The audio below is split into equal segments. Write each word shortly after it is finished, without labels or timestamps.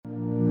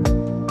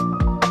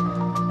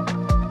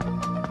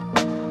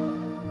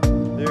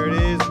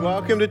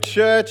Welcome to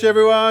church,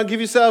 everyone. Give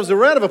yourselves a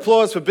round of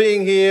applause for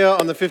being here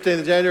on the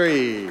 15th of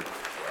January.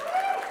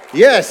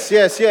 Yes.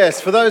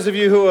 For those of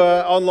you who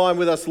are online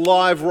with us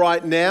live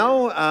right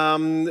now,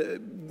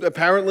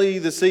 apparently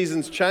the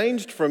season's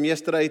changed from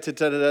yesterday to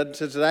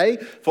today.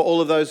 For all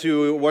of those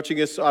who are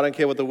watching us, I don't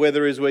care what the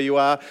weather is where you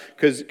are,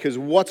 because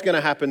what's going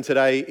to happen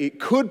today, it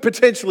could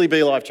potentially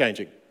be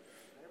life-changing.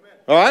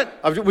 All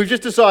right? We've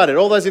just decided.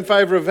 All those in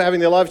favour of having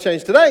their life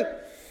changed today?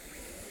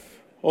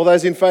 All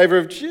those in favour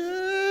of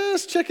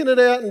just checking it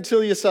out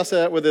until you suss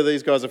out whether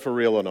these guys are for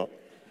real or not?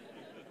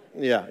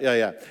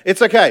 Yeah.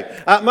 It's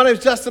okay. My name's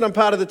Justin. I'm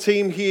part of the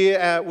team here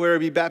at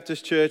Werribee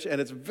Baptist Church,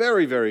 and it's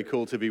very, very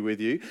cool to be with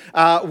you.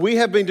 We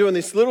have been doing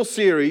this little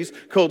series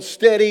called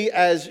Steady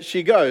as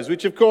She Goes,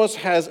 which of course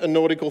has a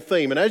nautical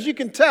theme. And as you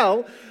can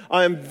tell,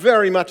 I am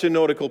very much a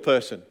nautical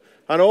person.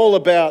 I'm all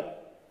about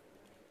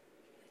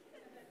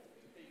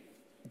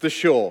the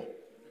shore.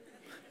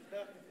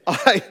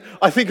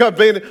 I think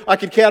I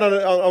could count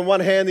on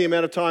one hand the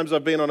amount of times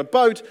I've been on a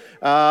boat.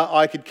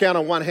 I could count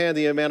on one hand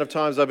the amount of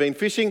times I've been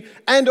fishing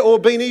and or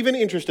been even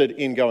interested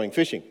in going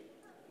fishing.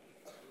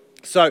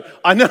 So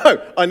I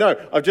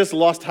know, I've just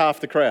lost half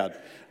the crowd.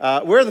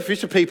 Where are the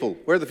fisher people?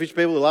 Where are the fisher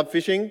people who love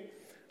fishing?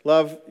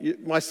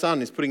 My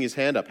son is putting his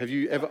hand up. Have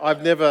you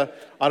ever?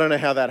 I don't know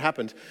how that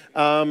happened.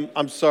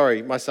 I'm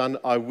sorry, my son,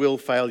 I will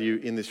fail you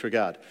in this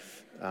regard.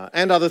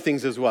 And other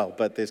things as well,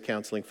 but there's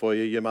counselling for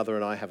you. Your mother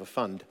and I have a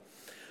fund.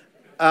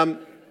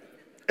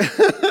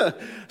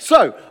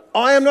 So,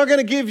 I am not going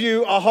to give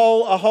you a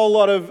whole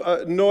lot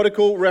of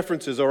nautical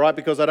references, all right,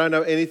 because I don't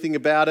know anything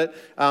about it.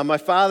 My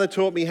father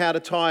taught me how to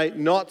tie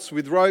knots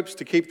with ropes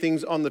to keep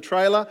things on the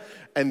trailer,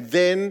 and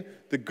then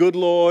the good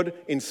Lord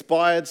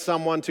inspired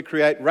someone to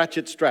create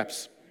ratchet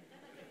straps.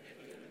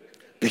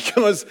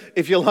 Because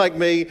if you're like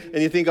me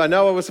and you think, I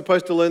know I was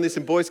supposed to learn this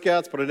in Boy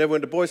Scouts, but I never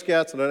went to Boy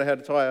Scouts, and I don't know how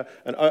to tie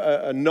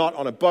a knot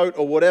on a boat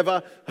or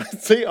whatever.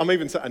 See, I'm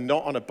even saying a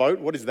knot on a boat.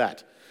 What is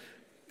that?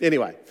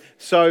 Anyway,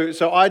 so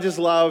I just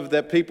love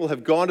that people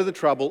have gone to the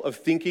trouble of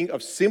thinking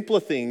of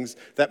simpler things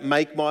that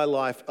make my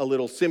life a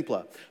little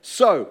simpler.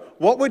 So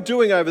what we're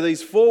doing over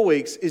these 4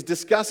 weeks is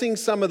discussing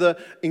some of the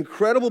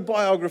incredible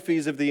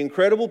biographies of the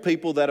incredible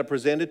people that are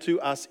presented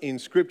to us in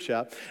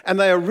Scripture, and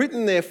they are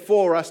written there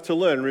for us to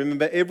learn.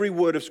 Remember, every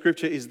word of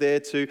Scripture is there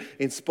to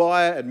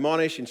inspire,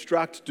 admonish,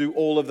 instruct, do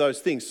all of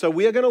those things. So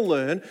we are going to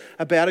learn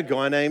about a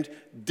guy named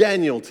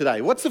Daniel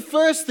today. What's the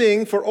first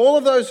thing for all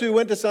of those who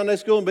went to Sunday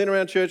school and been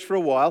around church for a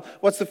while?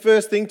 What's the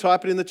first thing,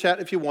 type it in the chat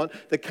if you want,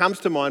 that comes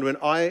to mind when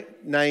I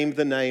name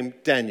the name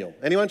Daniel?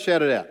 Anyone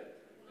shout it out?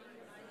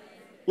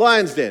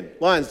 Lion's Den,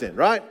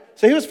 right?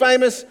 So he was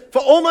famous for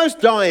almost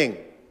dying.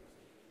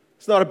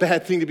 It's not a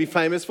bad thing to be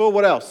famous for.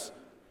 What else?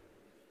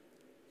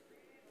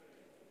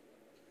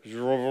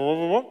 You've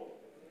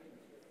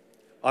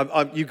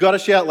got to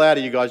shout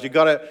louder, you guys.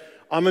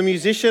 I'm a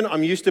musician.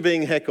 I'm used to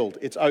being heckled.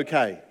 It's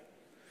okay.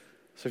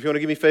 So if you want to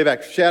give me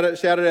feedback, shout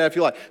it out if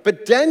you like.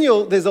 But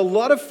Daniel, there's a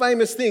lot of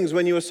famous things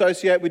when you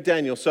associate with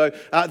Daniel. So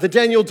the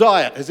Daniel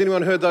diet. Has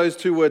anyone heard those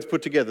two words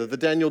put together? The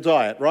Daniel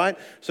diet, right?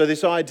 So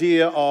this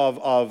idea of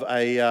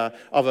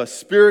a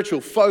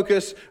spiritual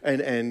focus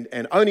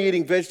and only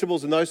eating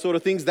vegetables and those sort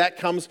of things, that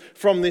comes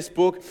from this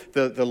book.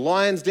 The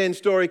Lion's Den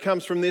story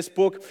comes from this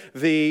book.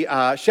 The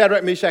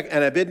Shadrach, Meshach,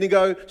 and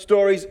Abednego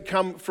stories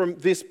come from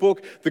this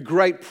book. The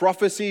great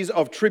prophecies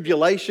of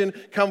tribulation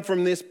come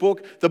from this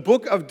book. The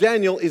book of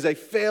Daniel is a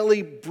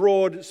fairly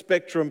broad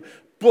spectrum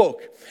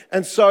book.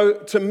 And so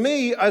to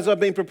me, as I've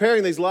been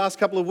preparing these last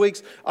couple of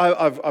weeks,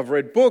 I've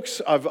read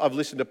books, I've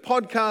listened to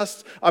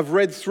podcasts, I've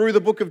read through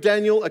the book of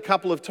Daniel a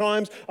couple of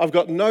times. I've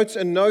got notes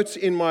and notes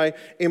in my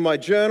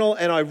journal,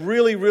 and I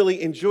really,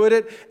 really enjoyed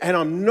it. And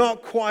I'm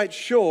not quite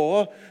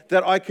sure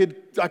that I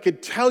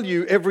could tell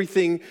you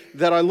everything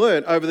that I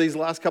learned over these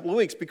last couple of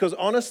weeks, because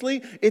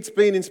honestly, it's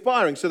been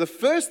inspiring. So the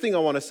first thing I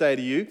want to say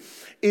to you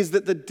is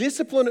that the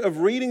discipline of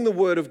reading the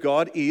Word of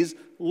God is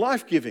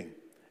life-giving.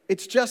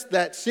 It's just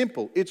that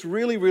simple. It's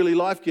really, really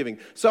life-giving.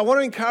 So I want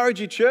to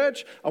encourage you,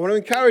 church, I want to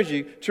encourage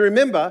you to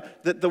remember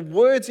that the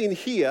words in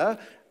here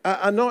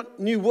are not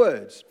new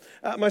words.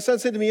 My son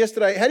said to me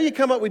yesterday, how do you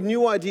come up with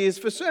new ideas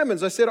for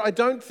sermons? I said, I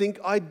don't think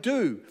I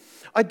do.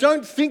 I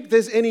don't think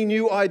there's any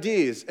new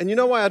ideas. And you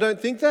know why I don't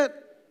think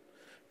that?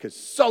 Because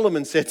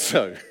Solomon said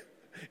so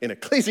in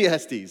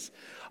Ecclesiastes.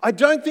 I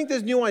don't think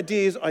there's new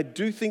ideas. I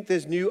do think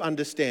there's new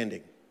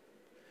understanding.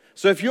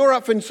 So if you're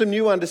up for some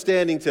new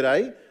understanding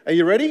today, are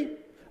you ready?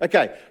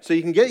 Okay, so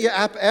you can get your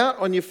app out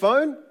on your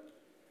phone.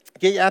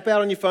 Get your app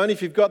out on your phone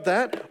if you've got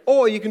that.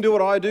 Or you can do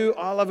what I do.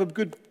 I love a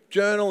good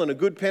journal and a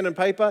good pen and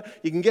paper.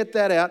 You can get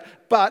that out.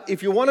 But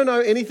if you want to know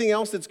anything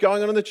else that's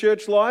going on in the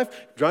church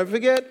life, don't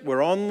forget,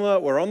 we're on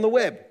the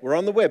web. We're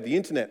on the web, the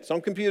internet. It's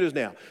on computers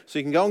now. So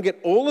you can go and get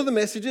all of the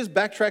messages,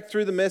 backtrack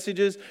through the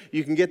messages.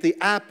 You can get the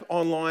app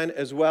online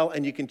as well,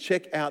 and you can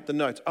check out the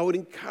notes. I would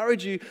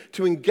encourage you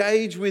to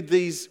engage with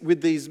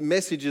these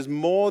messages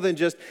more than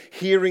just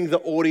hearing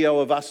the audio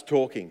of us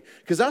talking.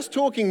 Because us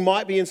talking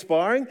might be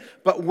inspiring,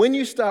 but when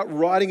you start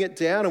writing it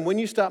down and when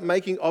you start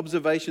making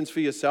observations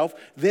for yourself,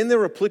 then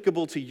they're applicable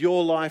applicable to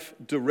your life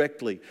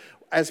directly.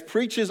 As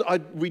preachers,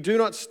 we do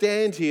not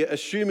stand here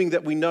assuming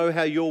that we know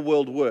how your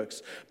world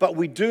works, but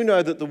we do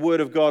know that the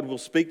Word of God will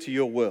speak to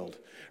your world.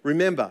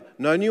 Remember,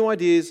 no new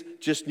ideas,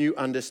 just new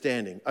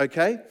understanding,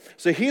 okay?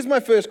 So here's my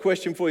first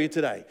question for you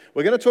today.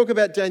 We're going to talk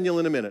about Daniel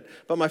in a minute,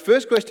 but my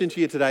first question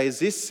to you today is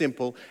this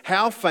simple.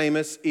 How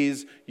famous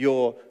is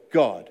your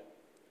God?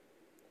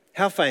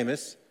 How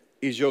famous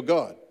is your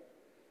God?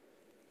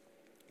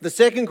 The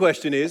second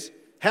question is,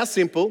 how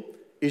simple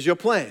is your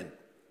plan?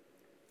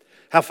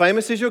 How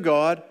famous is your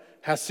God?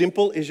 How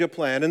simple is your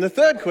plan? And the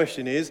third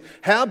question is,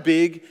 how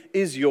big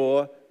is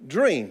your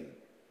dream?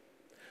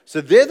 So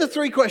they're the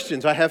three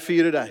questions I have for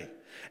you today.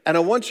 And I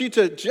want you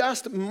to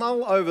just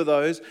mull over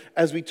those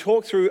as we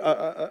talk through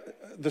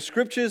the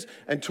scriptures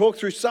and talk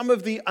through some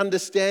of the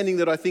understanding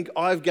that I think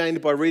I've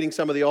gained by reading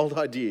some of the old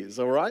ideas,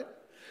 all right?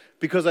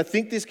 Because I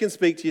think this can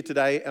speak to you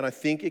today and I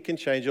think it can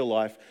change your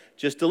life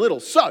just a little.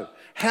 So,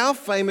 how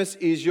famous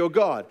is your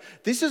God?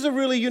 This is a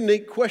really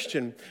unique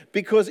question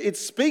because it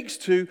speaks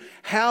to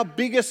how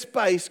big a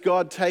space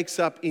God takes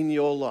up in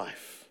your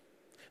life.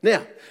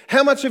 Now,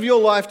 how much of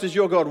your life does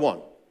your God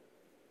want?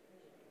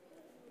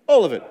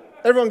 All of it.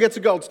 Everyone gets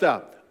a gold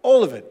star.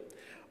 All of it.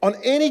 On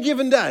any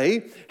given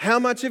day, how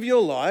much of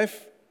your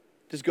life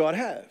does God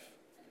have?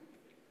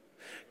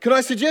 Can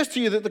I suggest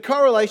to you that the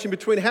correlation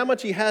between how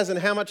much He has and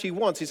how much He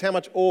wants is how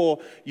much awe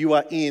you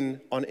are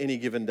in on any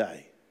given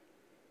day?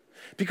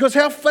 Because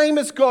how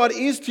famous God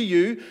is to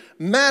you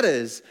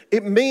matters.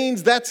 It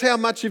means that's how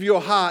much of your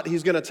heart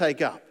He's going to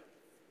take up.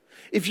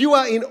 If you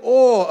are in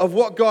awe of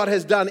what God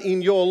has done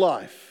in your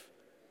life,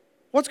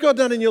 what's God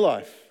done in your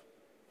life?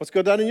 What's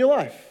God done in your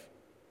life?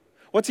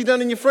 What's He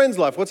done in your friend's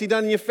life? What's He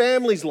done in your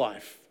family's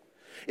life?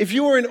 If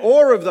you are in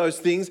awe of those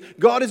things,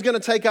 God is going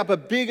to take up a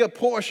bigger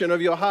portion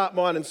of your heart,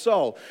 mind, and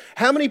soul.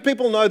 How many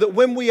people know that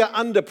when we are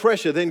under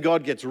pressure, then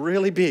God gets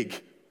really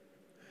big?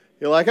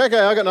 You're like,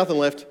 okay, I got nothing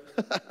left.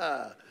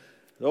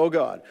 Oh,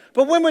 God.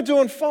 But when we're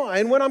doing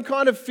fine, when I'm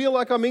kind of feel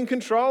like I'm in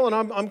control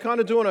and I'm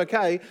kind of doing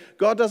okay,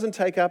 God doesn't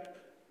take up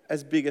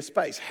as big a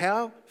space.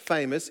 How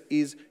famous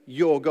is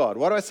your God?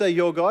 Why do I say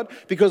your God?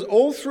 Because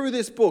all through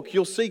this book,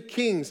 you'll see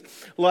kings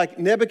like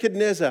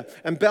Nebuchadnezzar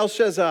and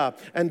Belshazzar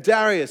and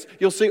Darius.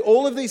 You'll see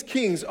all of these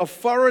kings of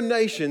foreign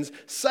nations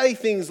say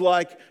things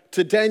like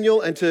to Daniel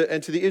and to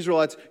the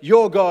Israelites,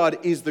 your God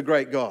is the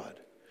great God.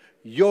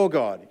 Your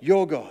God,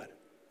 your God.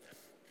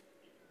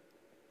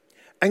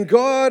 And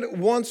God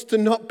wants to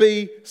not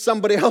be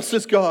somebody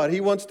else's God.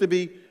 He wants to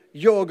be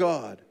your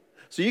God.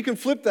 So you can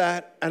flip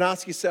that and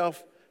ask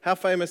yourself, how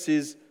famous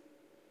is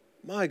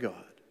my God?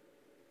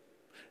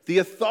 The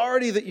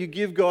authority that you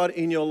give God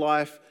in your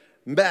life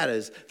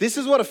matters. This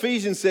is what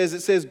Ephesians says.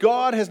 It says,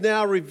 God has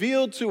now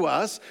revealed to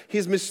us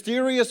His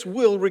mysterious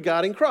will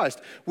regarding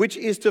Christ, which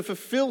is to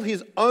fulfill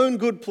His own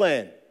good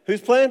plan. Whose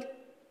plan?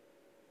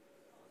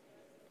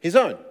 His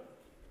own.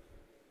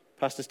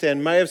 Pastor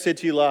Stan may have said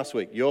to you last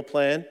week, your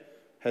plan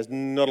has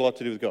not a lot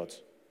to do with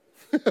God's.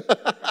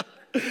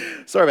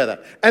 Sorry about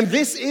that. And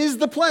this is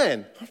the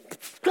plan.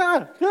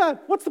 God,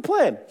 what's the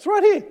plan? It's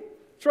right here.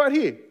 It's right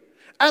here.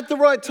 At the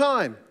right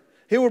time,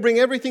 He will bring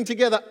everything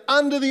together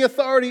under the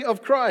authority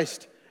of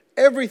Christ.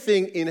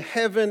 Everything in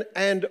heaven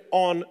and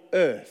on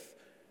earth.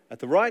 At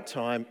the right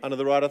time, under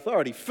the right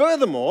authority.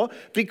 Furthermore,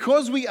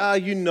 because we are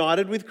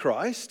united with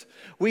Christ,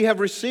 we have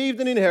received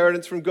an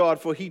inheritance from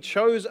God, for He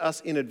chose us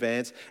in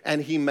advance,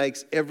 and He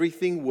makes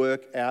everything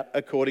work out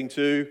according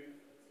to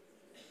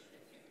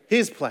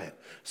His plan.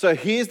 So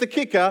here's the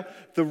kicker.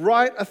 The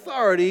right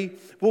authority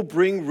will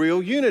bring real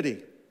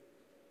unity.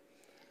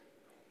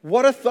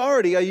 What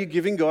authority are you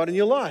giving God in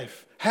your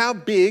life? How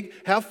big,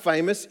 how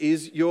famous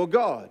is your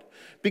God?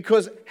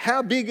 Because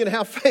how big and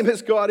how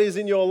famous God is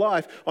in your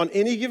life on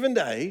any given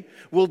day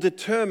will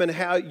determine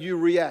how you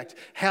react.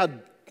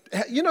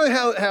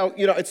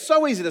 It's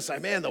so easy to say,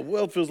 man, the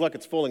world feels like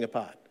it's falling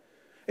apart.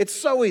 It's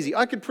so easy.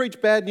 I could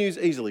preach bad news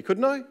easily,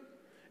 couldn't I?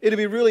 It'd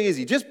be really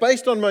easy. Just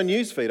based on my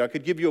news feed, I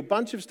could give you a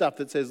bunch of stuff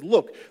that says,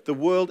 look, the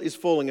world is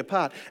falling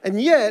apart.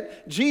 And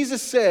yet,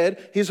 Jesus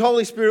said His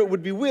Holy Spirit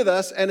would be with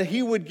us and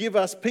He would give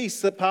us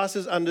peace that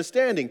passes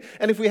understanding.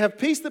 And if we have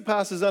peace that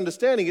passes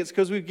understanding, it's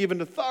because we've given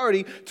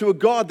authority to a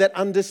God that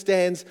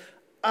understands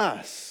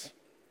us.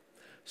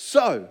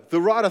 So,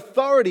 the right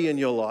authority in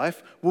your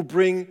life will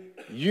bring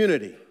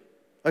unity.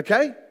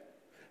 Okay?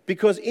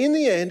 Because in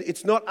the end,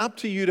 it's not up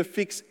to you to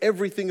fix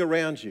everything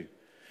around you.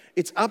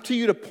 It's up to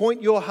you to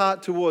point your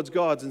heart towards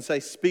God's and say,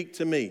 speak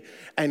to me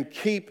and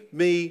keep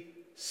me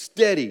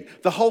steady.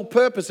 The whole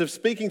purpose of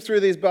speaking through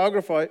these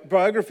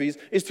biographies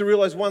is to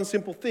realize one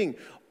simple thing.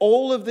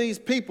 All of these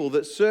people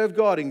that serve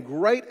God in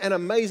great and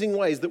amazing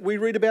ways that we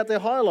read about their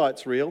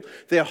highlights reel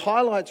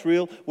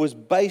was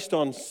based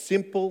on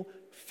simple,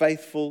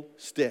 faithful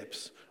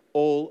steps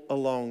all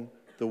along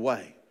the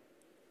way.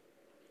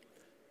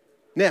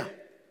 Now,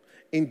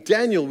 In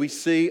Daniel, we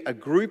see a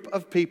group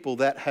of people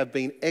that have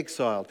been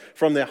exiled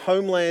from their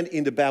homeland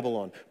into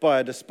Babylon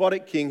by a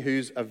despotic king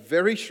who's a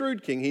very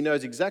shrewd king. He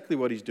knows exactly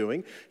what he's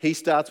doing. He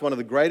starts one of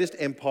the greatest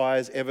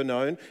empires ever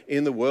known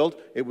in the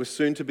world. It was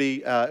soon to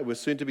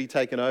be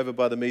taken over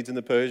by the Medes and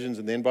the Persians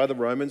and then by the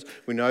Romans.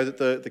 We know that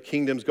the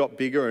kingdoms got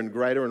bigger and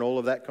greater and all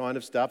of that kind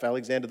of stuff.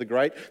 Alexander the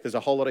Great, there's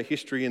a whole lot of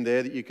history in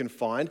there that you can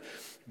find.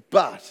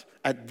 But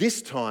at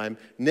this time,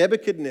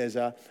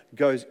 Nebuchadnezzar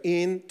goes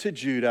into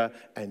Judah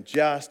and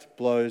just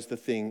blows the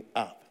thing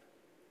up.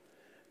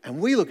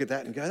 And we look at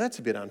that and go, that's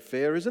a bit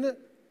unfair, isn't it?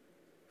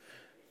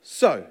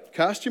 So,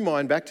 cast your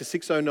mind back to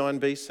 609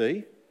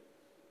 BC.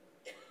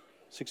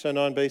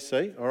 609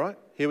 BC, all right,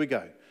 here we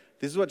go.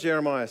 This is what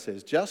Jeremiah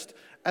says. Just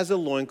as a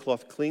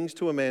loincloth clings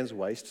to a man's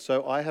waist,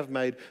 so I have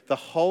made the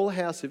whole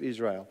house of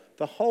Israel,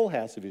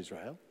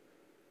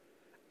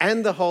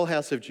 and the whole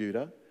house of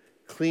Judah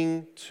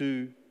cling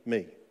to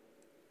me.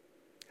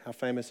 How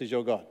famous is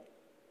your God?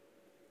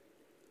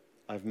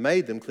 I've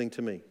made them cling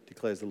to me,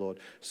 declares the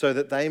Lord, so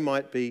that they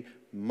might be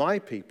my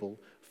people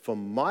for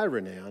my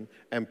renown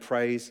and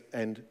praise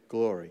and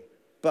glory.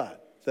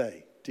 But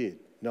they did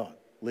not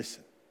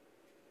listen.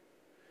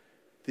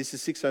 This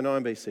is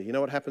 609 BC. You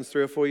know what happens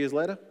 3 or 4 years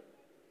later?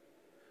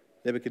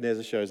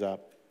 Nebuchadnezzar shows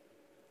up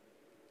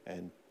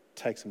and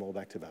takes them all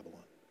back to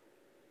Babylon.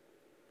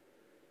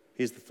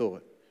 Here's the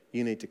thought.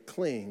 You need to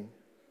cling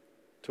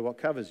to what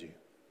covers you.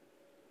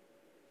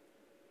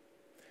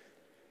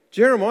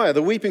 Jeremiah,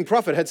 the weeping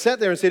prophet, had sat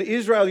there and said,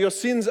 Israel, your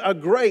sins are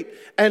great.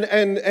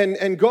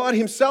 And God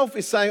himself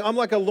is saying, I'm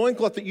like a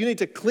loincloth that you need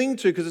to cling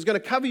to because it's going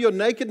to cover your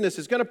nakedness.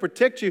 It's going to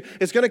protect you.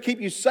 It's going to keep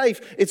you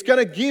safe. It's going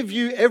to give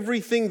you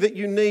everything that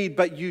you need.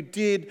 But you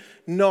did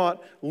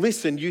not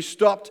listen. You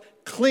stopped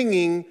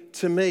clinging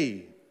to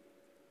me.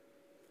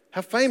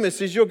 How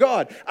famous is your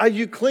God? Are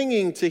you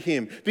clinging to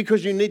him?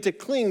 Because you need to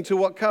cling to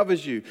what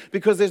covers you.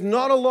 Because there's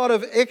not a lot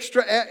of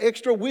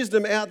extra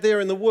wisdom out there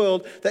in the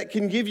world that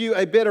can give you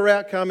a better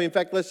outcome. In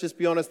fact, let's just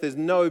be honest, there's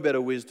no better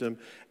wisdom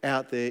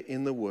out there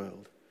in the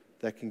world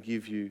that can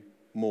give you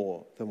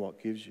more than what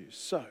gives you.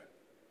 So,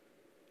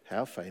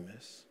 how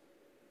famous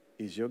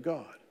is your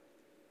God?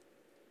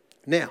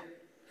 Now,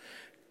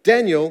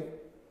 Daniel,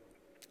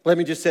 let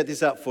me just set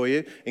this up for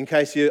you in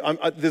case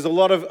there's a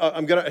lot of,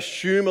 I'm going to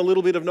assume a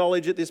little bit of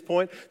knowledge at this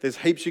point. There's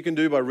heaps you can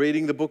do by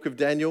reading the book of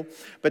Daniel.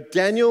 But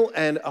Daniel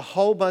and a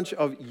whole bunch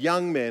of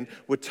young men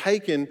were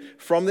taken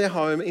from their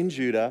home in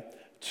Judah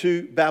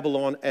to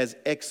Babylon as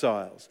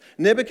exiles.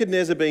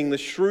 Nebuchadnezzar, being the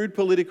shrewd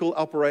political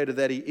operator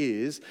that he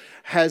is,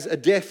 has a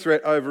death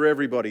threat over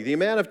everybody. The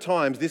amount of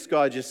times this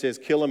guy just says,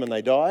 kill them and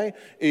they die,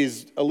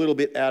 is a little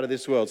bit out of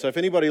this world. So if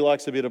anybody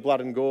likes a bit of blood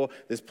and gore,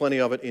 there's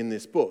plenty of it in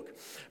this book.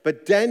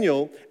 But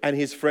Daniel and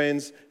his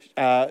friends,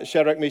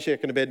 Shadrach, Meshach,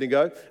 and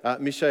Abednego,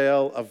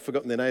 Mishael, I've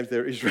forgotten their names,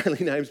 they're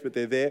Israeli names, but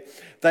they're there.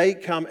 They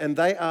come and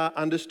they are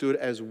understood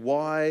as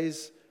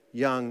wise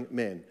young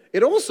men.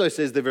 It also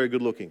says they're very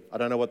good looking. I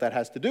don't know what that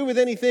has to do with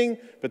anything,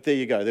 but there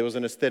you go. There was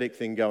an aesthetic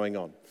thing going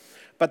on.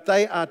 But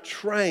they are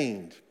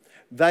trained,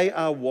 they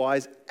are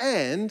wise,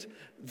 and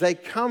they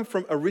come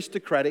from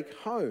aristocratic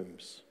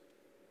homes.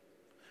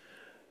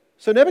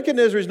 So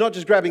Nebuchadnezzar is not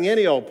just grabbing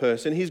any old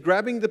person, he's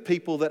grabbing the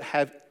people that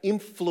have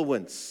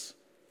influence.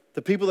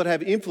 The people that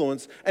have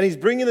influence, and he's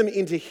bringing them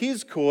into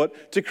his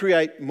court to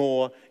create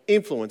more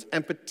influence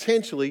and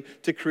potentially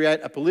to create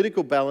a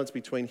political balance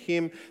between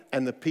him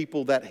and the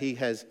people that he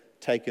has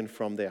taken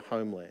from their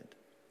homeland.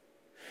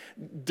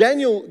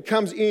 Daniel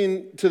comes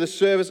in to the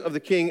service of the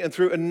king, and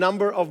through a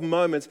number of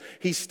moments,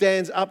 he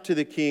stands up to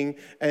the king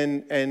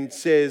and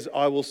says,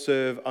 I will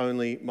serve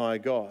only my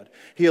God.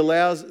 He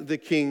allows the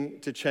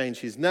king to change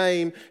his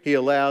name. He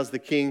allows the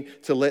king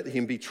to let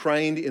him be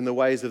trained in the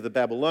ways of the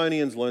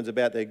Babylonians, learns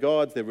about their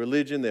gods, their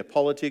religion, their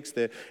politics,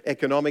 their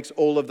economics,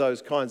 all of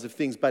those kinds of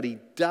things. But he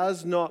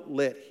does not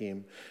let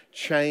him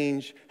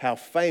change how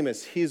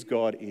famous his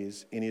God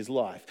is in his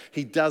life.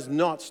 He does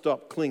not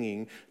stop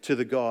clinging to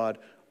the God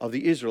of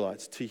the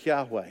Israelites, to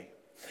Yahweh.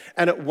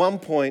 And at one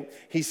point,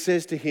 he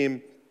says to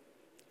him,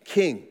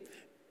 King,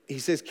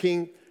 this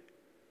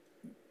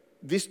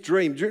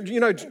dream, you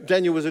know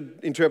Daniel was an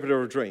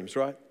interpreter of dreams,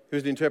 right? He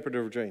was an interpreter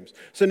of dreams.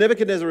 So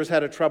Nebuchadnezzar has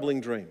had a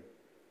troubling dream.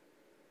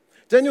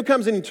 Daniel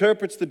comes and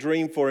interprets the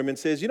dream for him and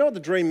says, you know what the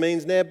dream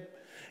means, Neb?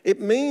 It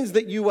means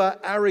that you are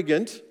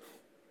arrogant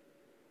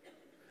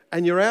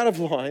and you're out of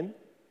line.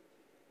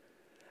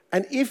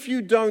 And if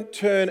you don't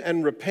turn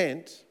and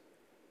repent,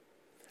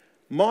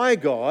 my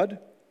God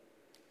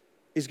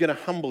is going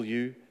to humble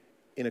you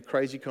in a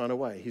crazy kind of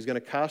way. He's going to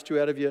cast you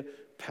out of your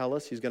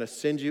palace. He's going to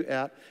send you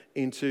out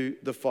into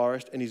the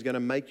forest, and he's going to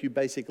make you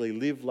basically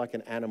live like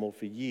an animal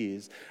for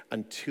years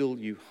until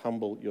you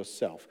humble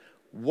yourself.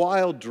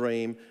 Wild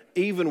dream,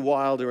 even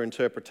wilder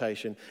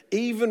interpretation,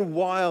 even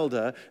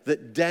wilder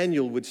that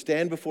Daniel would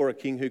stand before a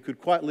king who could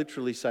quite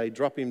literally say,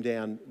 drop him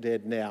down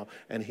dead now,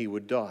 and he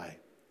would die.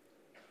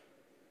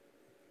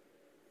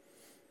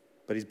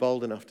 But he's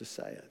bold enough to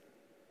say it.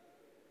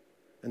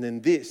 And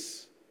then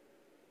this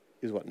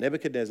is what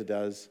Nebuchadnezzar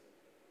does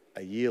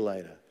A year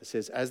later, it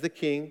says, as the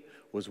king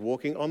was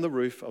walking on the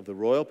roof of the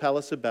royal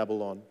palace of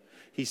Babylon,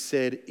 he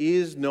said,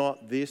 is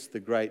not this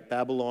the great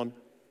Babylon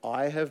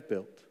I have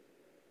built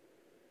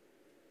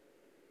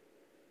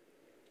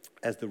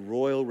as the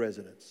royal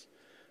residence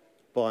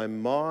by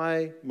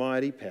my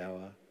mighty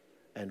power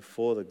and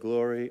for the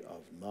glory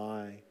of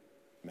my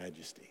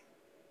majesty?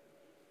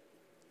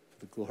 For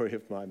the glory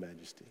of my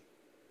majesty.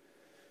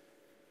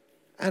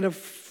 And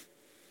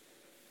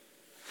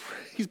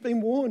he's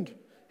been warned.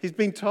 He's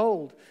been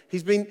told.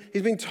 He's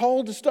been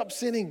told to stop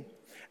sinning.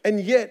 And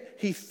yet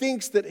he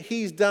thinks that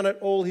he's done it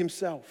all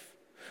himself.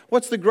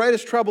 What's the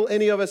greatest trouble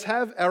any of us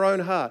have? Our own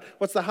heart.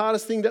 What's the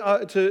hardest thing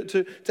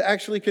to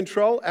actually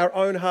control? Our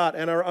own heart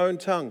and our own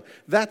tongue.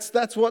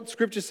 That's what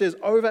Scripture says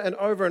over and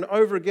over and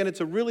over again. It's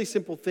a really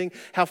simple thing.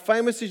 How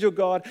famous is your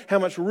God? How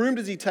much room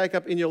does he take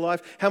up in your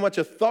life? How much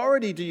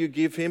authority do you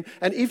give him?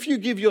 And if you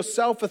give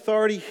yourself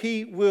authority,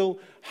 he will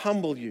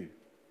humble you.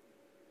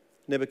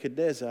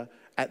 Nebuchadnezzar,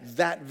 at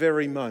that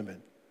very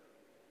moment,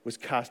 was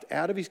cast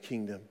out of his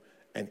kingdom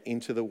and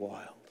into the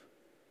wild.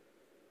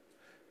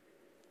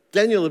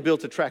 Daniel had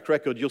built a track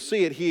record. You'll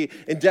see it here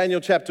in Daniel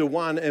chapter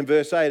 1 and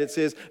verse 8. It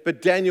says,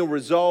 but Daniel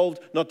resolved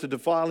not to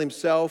defile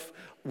himself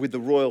with the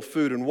royal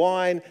food and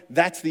wine.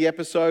 That's the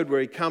episode where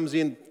he comes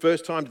in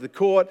first time to the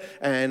court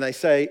and they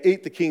say,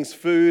 eat the king's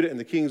food and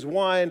the king's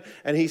wine.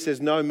 And he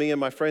says, no, me and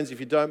my friends, if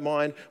you don't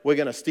mind, we're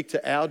going to stick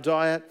to our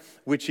diet,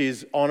 which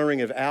is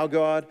honoring of our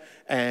God.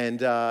 And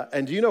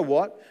do you know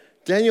what?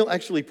 Daniel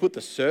actually put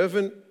the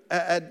servant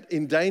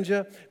in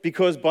danger,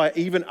 because by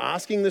even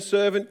asking the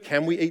servant,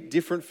 can we eat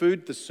different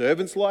food? The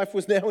servant's life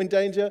was now in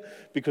danger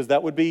because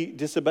that would be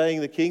disobeying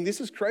the king. This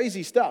is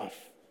crazy stuff.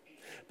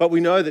 But we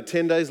know that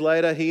 10 days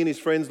later, he and his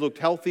friends looked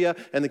healthier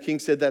and the king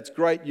said, that's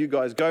great, you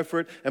guys go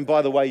for it. And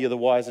by the way, you're the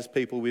wisest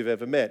people we've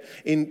ever met.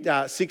 In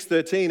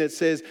 6:13, it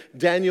says,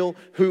 Daniel,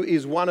 who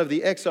is one of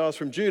the exiles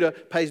from Judah,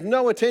 pays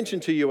no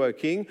attention to you, O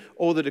king,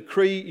 or the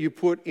decree you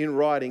put in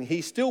writing. He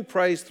still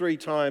prays 3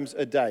 times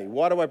a day.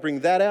 Why do I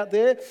bring that out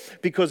there?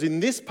 Because in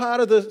this part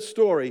of the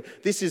story,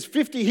 this is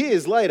 50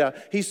 years later,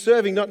 he's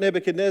serving not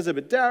Nebuchadnezzar,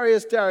 but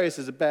Darius. Darius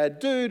is a bad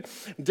dude.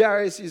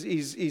 Darius,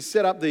 he's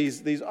set up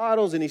these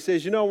idols and he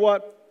says, you know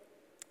what?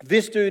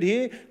 This dude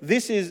here,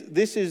 this is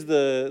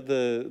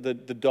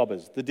the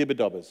dobbers, the dibber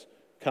dobbers,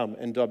 come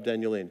and dob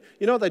Daniel in.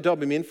 You know what they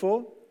dob him in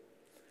for?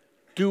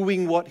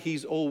 Doing what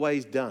he's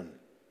always done.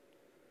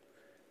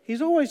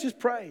 He's always just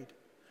prayed.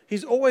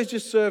 He's always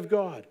just served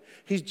God.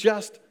 He's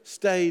just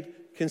stayed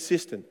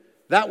consistent.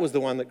 That was the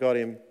one that got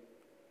him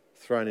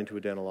thrown into a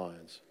den of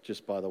lions,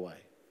 just by the way.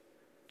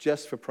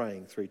 Just for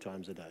praying 3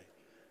 times a day.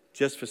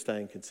 Just for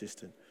staying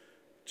consistent.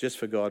 Just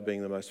for God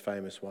being the most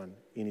famous one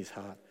in his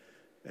heart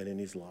and in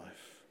his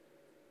life.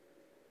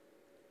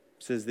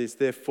 It says this,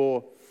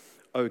 therefore,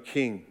 O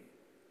king,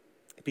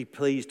 be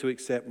pleased to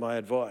accept my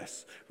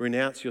advice.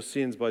 Renounce your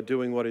sins by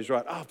doing what is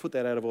right. I've put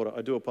that out of order.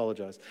 I do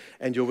apologize.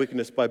 And your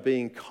wickedness by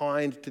being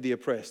kind to the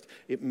oppressed.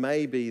 It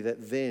may be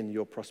that then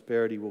your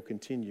prosperity will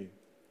continue.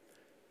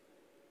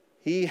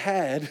 He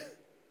had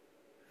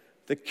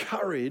the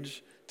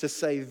courage to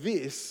say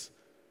this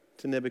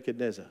to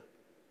Nebuchadnezzar,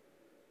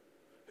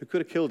 who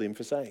could have killed him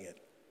for saying it.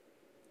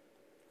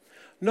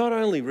 Not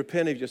only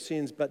repent of your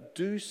sins, but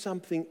do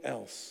something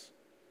else.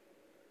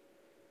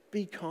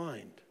 Be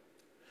kind.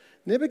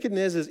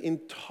 Nebuchadnezzar's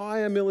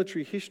entire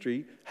military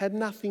history had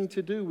nothing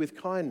to do with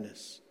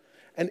kindness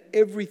and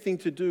everything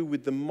to do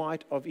with the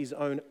might of his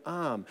own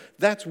arm.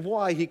 That's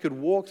why he could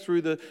walk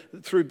through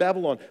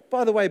Babylon.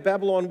 By the way,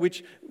 Babylon,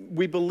 which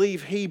we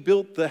believe he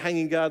built the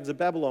Hanging Gardens of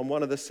Babylon,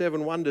 one of the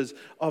 7 wonders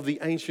of the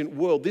ancient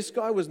world. This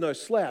guy was no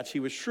slouch. He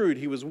was shrewd.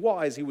 He was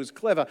wise. He was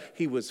clever.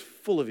 He was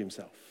full of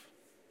himself.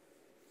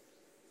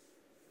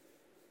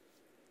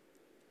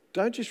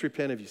 Don't just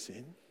repent of your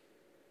sin.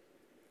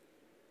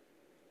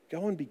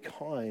 Go and be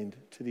kind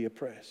to the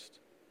oppressed.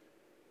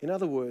 In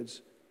other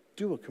words,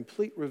 do a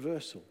complete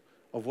reversal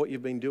of what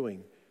you've been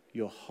doing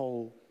your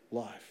whole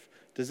life.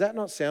 Does that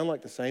not sound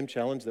like the same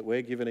challenge that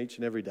we're given each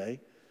and every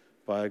day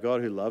by a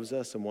God who loves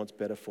us and wants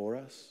better for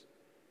us?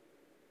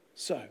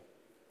 So,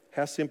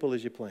 how simple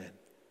is your plan?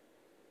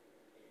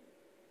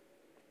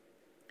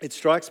 It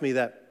strikes me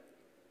that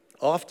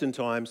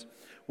oftentimes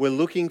we're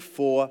looking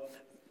for,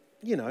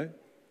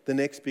 the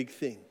next big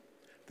thing.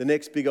 The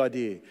next big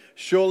idea.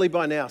 Surely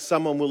by now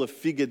someone will have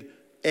figured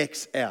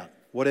X out,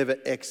 whatever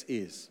X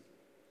is.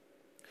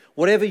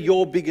 Whatever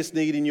your biggest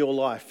need in your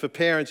life. For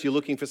parents, you're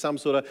looking for some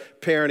sort of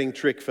parenting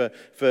trick.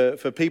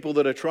 For people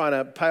that are trying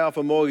to pay off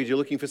a mortgage, you're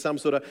looking for some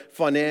sort of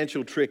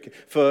financial trick.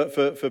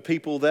 For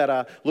people that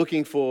are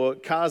looking for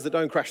cars that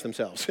don't crash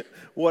themselves.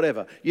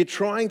 Whatever. You're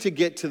trying to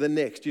get to the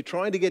next. You're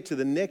trying to get to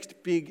the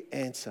next big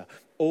answer.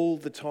 All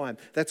the time.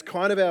 That's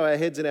kind of how our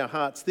heads and our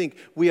hearts think.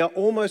 We are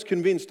almost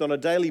convinced on a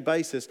daily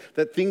basis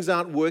that things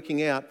aren't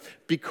working out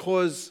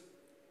because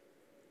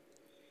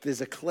there's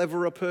a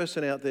cleverer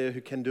person out there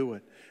who can do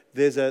it.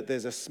 There's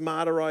a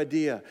smarter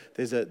idea.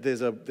 There's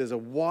a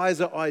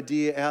wiser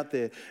idea out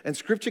there. And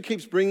Scripture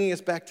keeps bringing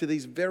us back to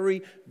these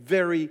very,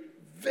 very,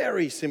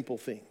 very simple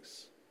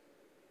things.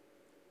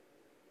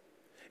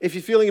 If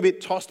you're feeling a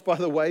bit tossed by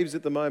the waves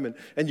at the moment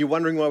and you're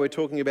wondering why we're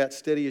talking about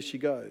steady as she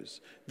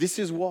goes, this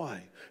is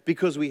why.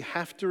 Because we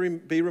have to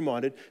be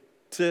reminded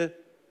to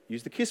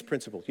use the KISS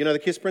principle. You know the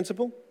KISS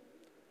principle?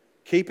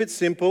 Keep it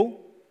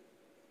simple,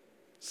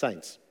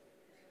 saints.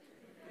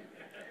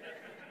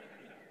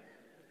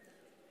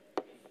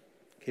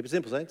 Keep it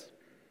simple, saints.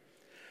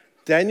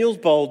 Daniel's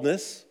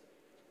boldness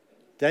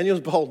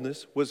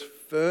was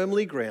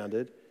firmly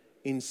grounded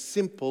in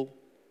simple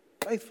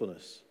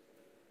faithfulness.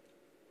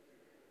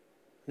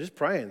 I'm just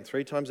praying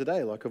 3 times a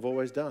day like I've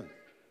always done.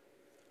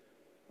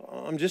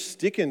 I'm just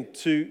sticking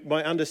to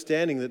my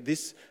understanding that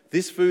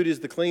this food is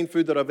the clean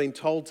food that I've been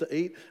told to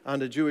eat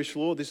under Jewish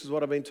law. This is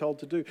what I've been told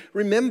to do.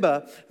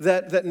 Remember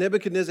that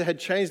Nebuchadnezzar had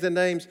changed their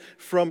names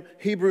from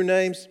Hebrew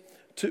names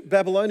to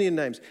Babylonian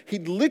names.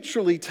 He'd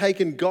literally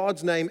taken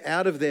God's name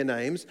out of their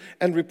names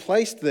and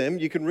replaced them,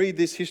 you can read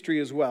this history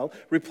as well,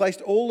 replaced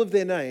all of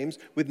their names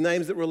with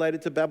names that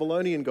related to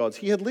Babylonian gods.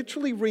 He had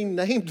literally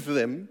renamed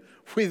them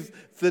with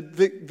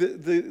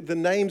the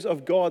names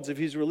of gods of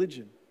his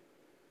religion.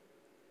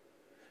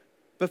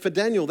 But for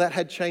Daniel, that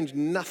had changed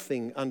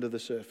nothing under the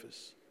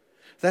surface.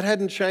 That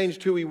hadn't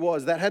changed who he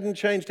was. That hadn't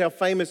changed how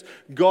famous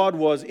God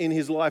was in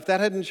his life.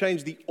 That hadn't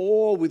changed the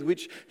awe with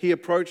which he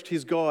approached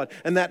his God.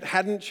 And that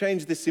hadn't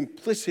changed the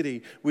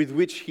simplicity with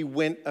which he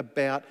went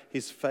about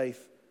his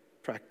faith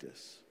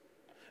practice.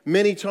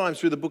 Many times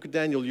through the book of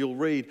Daniel, you'll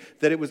read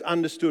that it was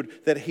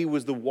understood that he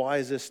was the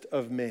wisest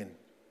of men.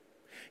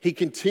 He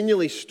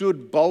continually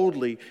stood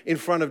boldly in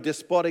front of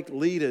despotic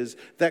leaders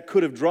that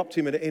could have dropped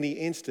him at any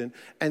instant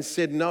and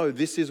said, no,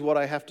 this is what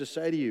I have to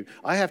say to you.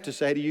 I have to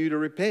say to you to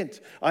repent.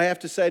 I have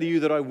to say to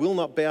you that I will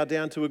not bow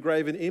down to a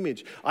graven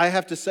image. I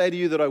have to say to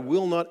you that I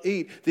will not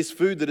eat this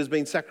food that has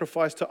been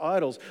sacrificed to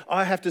idols.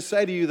 I have to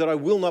say to you that I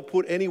will not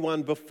put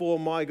anyone before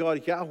my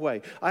God, Yahweh.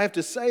 I have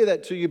to say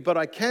that to you, but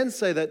I can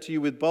say that to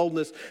you with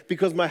boldness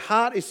because my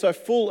heart is so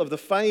full of the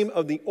fame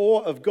of the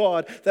awe of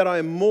God that I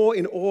am more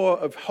in awe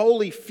of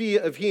holy fear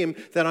of him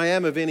than I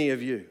am of any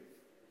of you.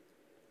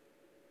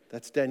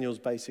 That's Daniel's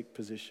basic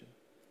position.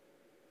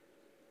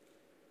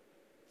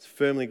 It's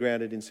firmly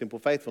grounded in simple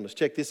faithfulness.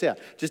 Check this out.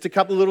 Just a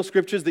couple of little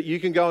scriptures that you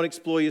can go and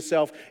explore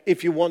yourself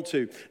if you want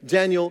to.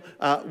 Daniel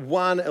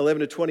 1, 11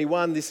 to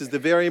 21. This is the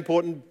very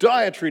important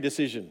dietary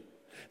decision.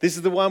 This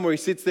is the one where he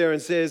sits there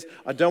and says,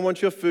 I don't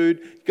want your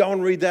food. Go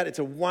and read that. It's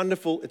a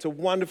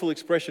wonderful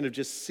expression of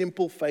just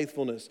simple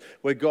faithfulness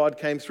where God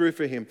came through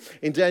for him.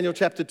 In Daniel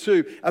chapter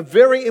 2, a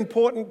very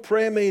important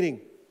prayer meeting.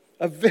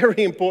 A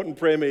very important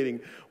prayer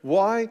meeting.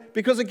 Why?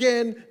 Because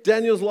again,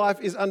 Daniel's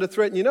life is under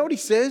threat. And you know what he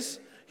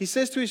says? He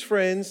says to his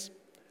friends,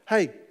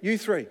 hey, you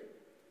 3,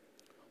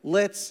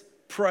 let's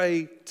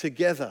pray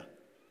together.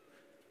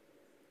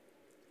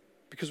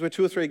 Because where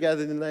 2 or 3 are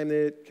gathered in the name,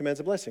 there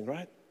commands a blessing,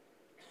 right?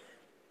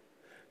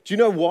 Do you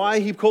know why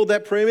he called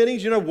that prayer meeting?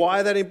 Do you know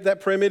why that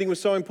prayer meeting was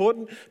so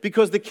important?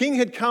 Because the king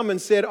had come and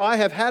said, I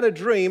have had a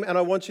dream and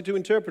I want you to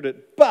interpret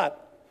it.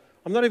 But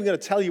I'm not even going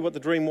to tell you what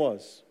the dream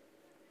was.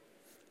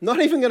 Not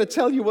even going to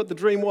tell you what the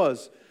dream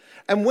was.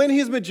 And when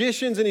his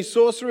magicians and his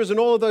sorcerers and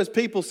all of those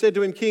people said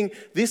to him, King,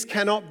 this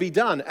cannot be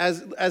done,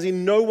 as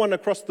in no one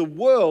across the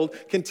world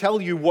can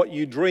tell you what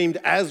you dreamed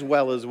as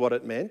well as what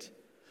it meant.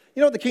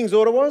 You know what the king's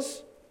order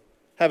was?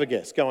 Have a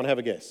guess. Go on, have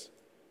a guess.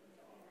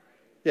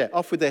 Yeah,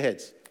 off with their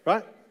heads,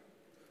 right?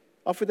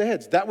 Off with their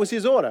heads. That was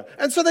his order.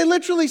 And so they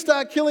literally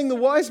start killing the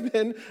wise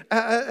men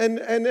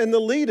and the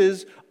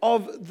leaders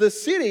of the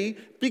city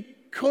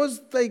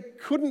because they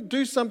couldn't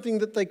do something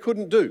that they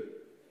couldn't do.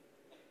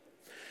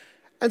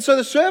 And so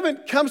the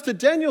servant comes to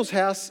Daniel's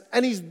house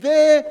and he's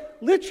there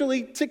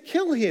literally to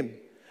kill him.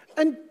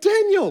 And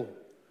Daniel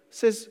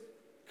says,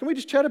 can we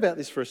just chat about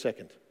this for a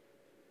second?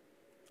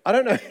 I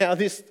don't know how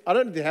this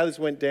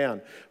went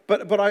down,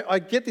 but I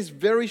get this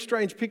very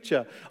strange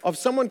picture of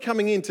someone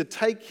coming in to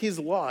take his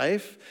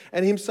life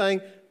and him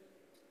saying,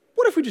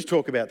 what if we just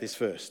talk about this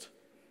first?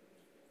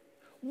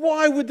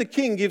 Why would the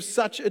king give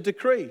such a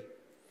decree?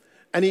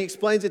 And he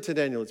explains it to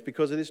Daniel. It's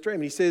because of this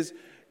dream. He says,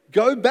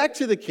 go back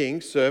to the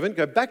king, servant,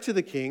 go back to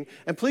the king,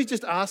 and please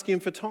just ask him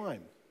for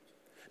time.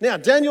 Now,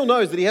 Daniel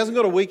knows that he hasn't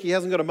got a week, he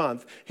hasn't got a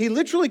month. He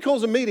literally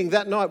calls a meeting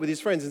that night with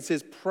his friends and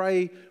says,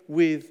 pray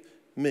with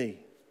me.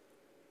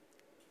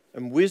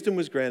 And wisdom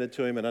was granted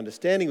to him and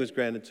understanding was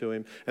granted to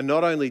him. And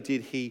not only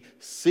did he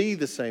see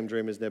the same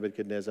dream as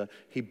Nebuchadnezzar,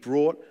 he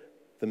brought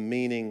the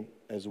meaning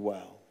as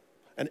well.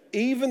 And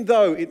even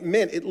though it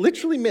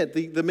literally meant,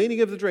 the meaning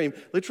of the dream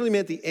literally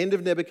meant the end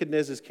of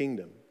Nebuchadnezzar's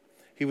kingdom,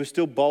 he was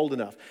still bold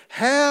enough.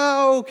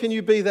 How can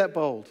you be that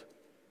bold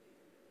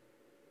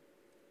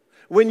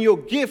when your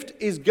gift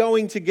is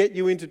going to get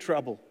you into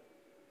trouble?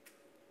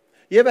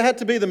 You ever had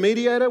to be the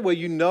mediator where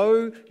you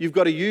know you've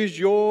got to use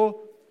your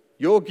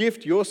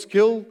gift, your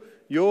skill,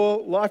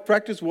 your life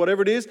practice,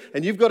 whatever it is,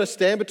 and you've got to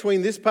stand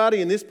between this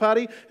party and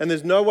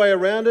there's no way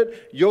around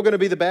it. You're going to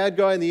be the bad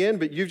guy in the end,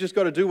 but you've just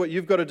got to do what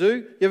you've got to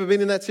do. You ever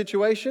been in that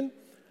situation?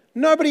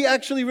 Nobody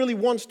actually really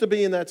wants to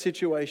be in that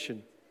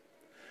situation.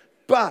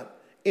 But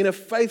in a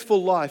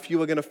faithful life,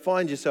 you are going to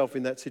find yourself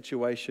in that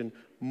situation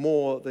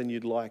more than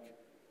you'd like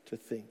to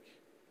think.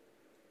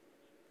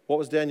 What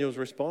was Daniel's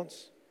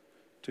response?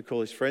 To call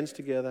his friends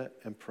together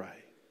and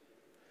pray.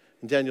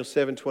 In Daniel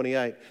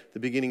 7:28, the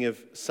beginning of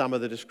some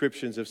of the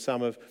descriptions of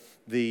some of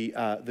the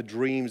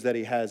dreams that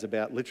he has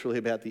literally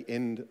about the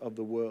end of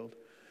the world.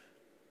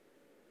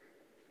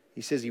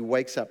 He says he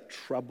wakes up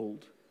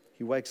troubled.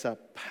 He wakes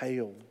up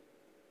pale.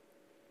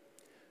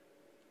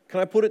 Can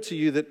I put it to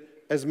you that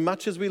as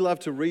much as we love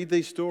to read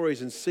these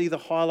stories and see the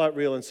highlight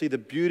reel and see the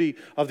beauty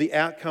of the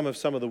outcome of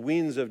some of the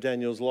wins of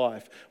Daniel's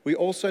life, we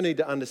also need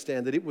to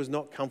understand that it was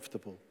not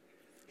comfortable.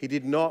 He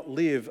did not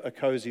live a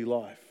cozy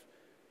life.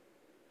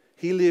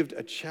 He lived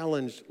a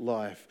challenged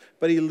life,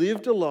 but he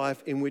lived a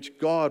life in which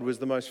God was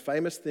the most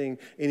famous thing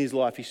in his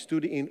life. He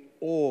stood in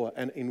awe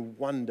and in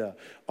wonder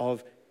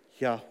of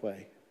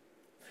Yahweh,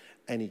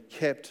 and he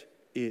kept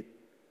it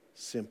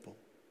simple.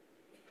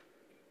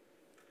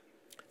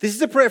 This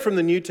is a prayer from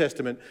the New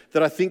Testament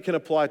that I think can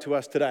apply to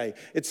us today.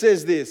 It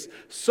says this: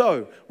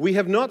 so we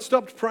have not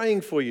stopped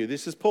praying for you.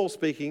 This is Paul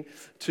speaking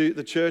to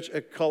the church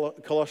at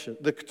Colossian,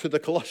 to the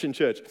Colossian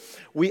church.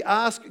 We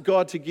ask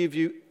God to give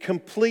you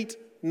complete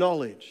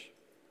knowledge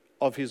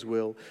of his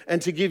will and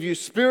to give you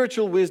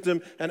spiritual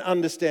wisdom and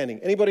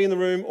understanding. Anybody in the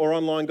room or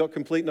online got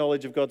complete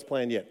knowledge of God's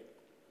plan yet?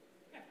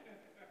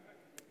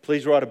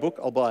 Please write a book.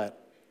 I'll buy it.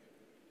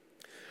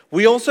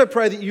 We also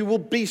pray that you will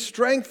be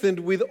strengthened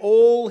with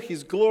all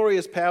his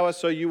glorious power,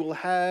 so you will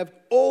have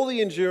all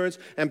the endurance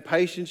and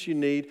patience you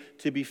need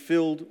to be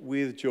filled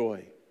with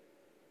joy.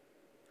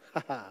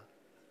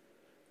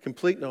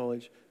 Complete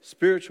knowledge,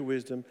 spiritual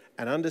wisdom,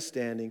 and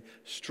understanding,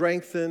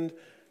 strengthened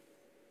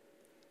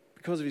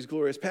because of his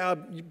glorious power.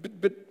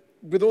 But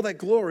with all that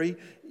glory,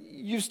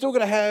 you've still got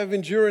to have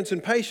endurance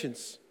and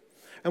patience.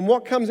 And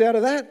what comes out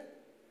of that?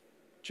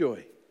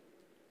 Joy.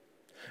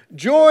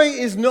 Joy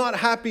is not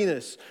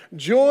happiness.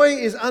 Joy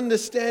is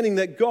understanding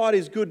that God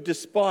is good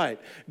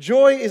despite.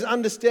 Joy is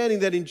understanding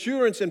that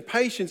endurance and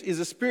patience is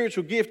a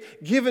spiritual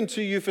gift given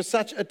to you for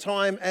such a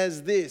time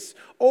as this.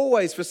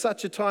 Always for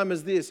such a time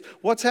as this.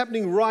 What's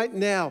happening right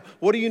now?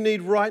 What do you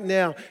need right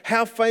now?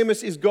 How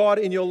famous is God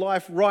in your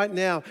life right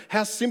now?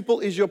 How simple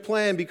is your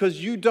plan?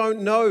 Because you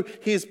don't know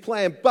his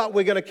plan, but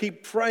we're going to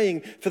keep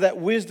praying for that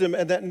wisdom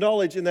and that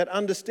knowledge and that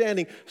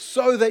understanding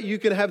so that you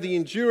can have the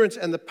endurance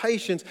and the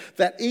patience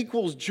that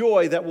equals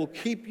joy that will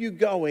keep you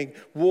going,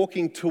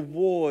 walking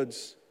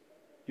towards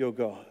your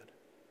God.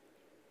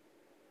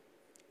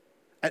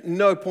 At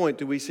no point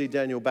do we see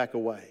Daniel back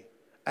away.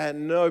 At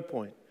no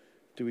point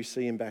do we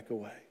see him back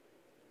away.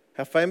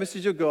 How famous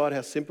is your God?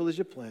 How simple is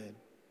your plan?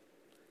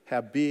 How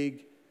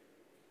big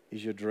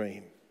is your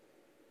dream?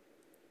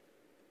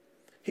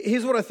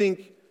 Here's what I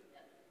think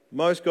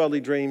most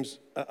godly dreams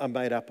are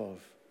made up of.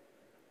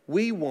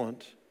 We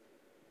want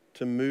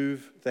to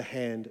move the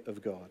hand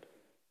of God.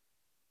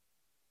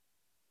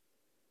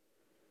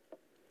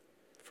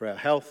 For our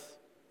health,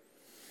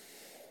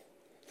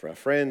 for our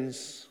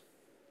friends,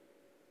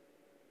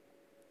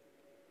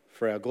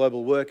 for our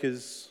global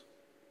workers,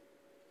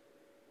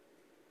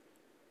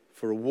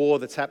 for a war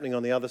that's happening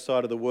on the other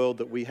side of the world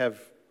that we have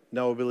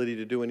no ability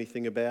to do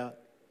anything about,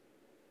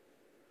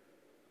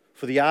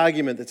 for the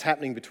argument that's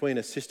happening between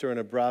a sister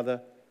and a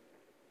brother,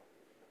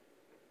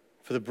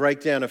 for the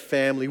breakdown of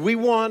family. We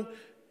want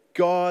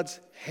God's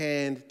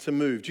hand to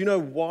move. Do you know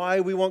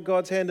why we want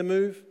God's hand to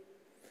move?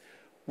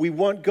 We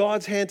want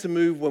God's hand to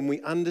move when we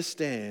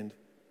understand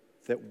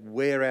that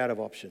we're out of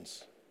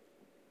options.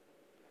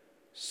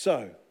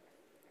 So,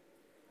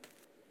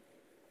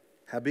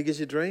 how big is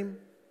your dream?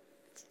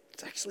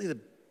 It's actually the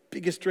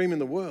biggest dream in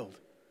the world.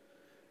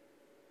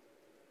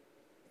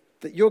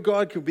 That your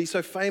God could be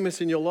so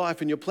famous in your life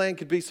and your plan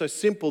could be so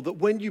simple that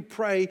when you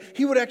pray,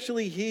 he would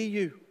actually hear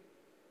you.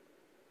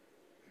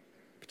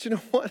 But you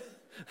know what?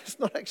 It's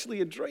not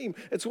actually a dream.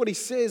 It's what he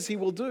says he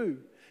will do.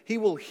 He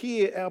will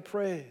hear our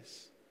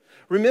prayers.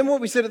 Remember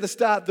what we said at the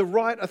start, the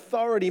right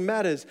authority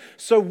matters.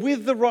 So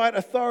with the right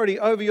authority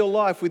over your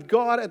life, with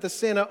God at the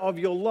center of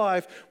your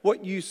life,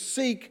 what you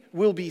seek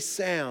will be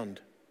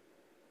sound.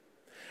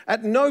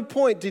 At no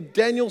point did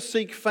Daniel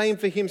seek fame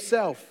for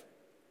himself.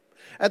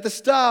 At the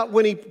start,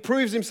 when he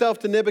proves himself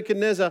to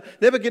Nebuchadnezzar,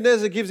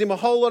 Nebuchadnezzar gives him a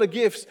whole lot of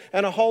gifts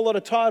and a whole lot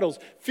of titles.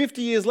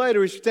 50 years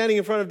later, he's standing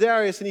in front of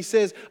Darius and he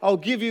says, I'll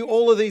give you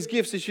all of these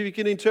gifts if you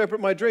can interpret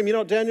my dream. You know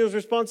what Daniel's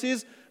response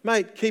is?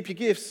 Mate, keep your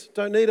gifts.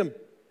 Don't need them.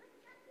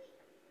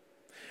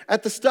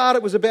 At the start,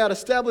 it was about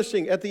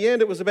establishing. At the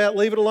end, it was about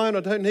leave it alone.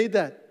 I don't need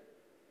that.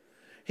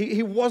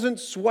 He wasn't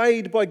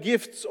swayed by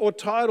gifts or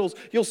titles.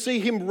 You'll see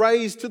him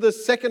raised to the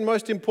second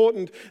most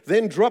important,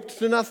 then dropped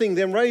to nothing,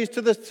 then raised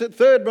to the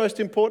third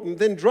most important,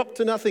 then dropped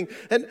to nothing.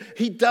 And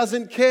he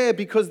doesn't care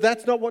because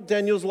that's not what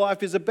Daniel's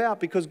life is about.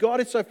 Because God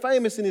is so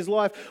famous in his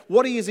life,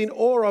 what he is in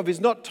awe of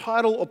is not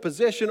title or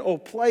possession or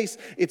place.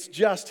 It's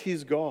just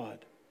his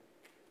God.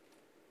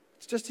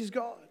 It's just his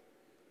God.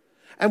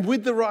 And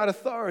with the right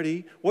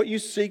authority, what you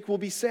seek will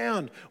be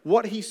sound.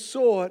 What he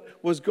sought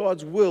was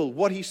God's will.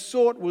 What he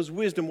sought was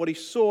wisdom. What he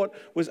sought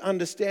was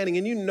understanding.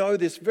 And you know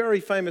this very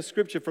famous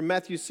scripture from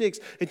Matthew 6.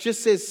 It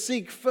just says,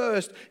 seek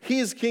first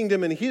his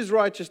kingdom and his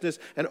righteousness,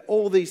 and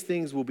all these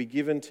things will be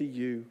given to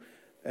you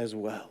as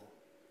well.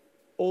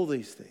 all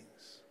these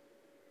things.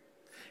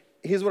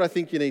 Here's what I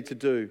think you need to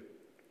do.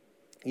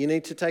 You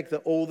need to take the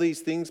all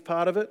these things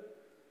part of it.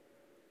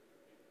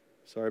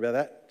 Sorry about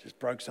that. Just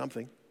broke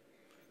something.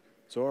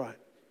 It's all right.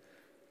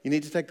 You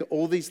need to take the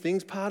all these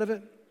things part of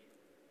it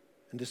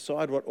and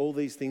decide what all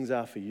these things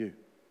are for you.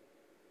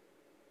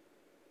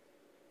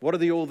 What are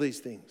the all these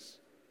things?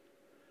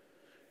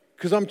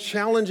 Because I'm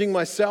challenging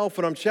myself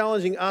and I'm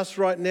challenging us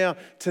right now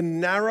to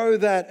narrow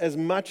that as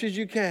much as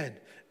you can,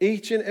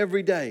 each and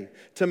every day,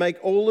 to make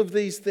all of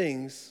these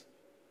things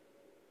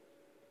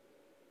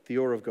the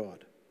awe of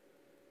God.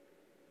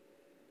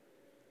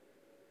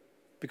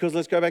 Because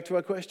let's go back to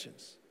our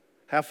questions.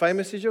 How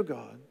famous is your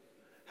God?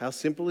 How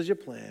simple is your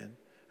plan?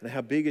 And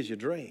how big is your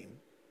dream?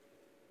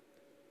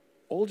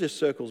 All just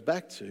circles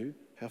back to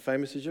how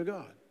famous is your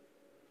God?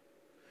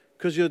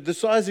 Because the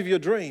size of your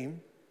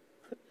dream,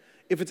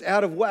 if it's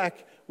out of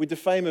whack with the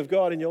fame of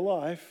God in your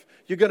life,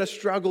 you're going to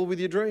struggle with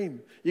your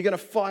dream. You're going to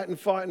fight and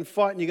fight and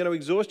fight, and you're going to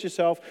exhaust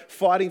yourself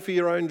fighting for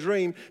your own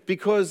dream,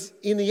 because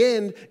in the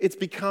end, it's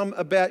become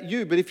about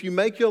you. But if you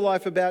make your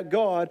life about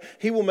God,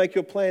 He will make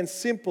your plans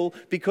simple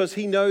because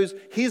He knows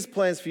His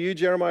plans for you.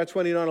 Jeremiah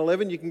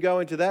 29:11, you can go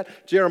into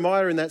that.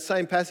 Jeremiah, in that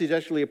same passage,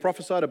 actually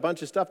prophesied a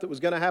bunch of stuff that was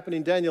going to happen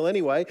in Daniel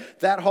anyway.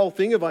 That whole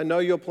thing of I know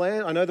your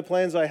plan, I know the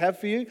plans I have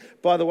for you.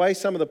 By the way,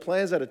 some of the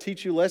plans are to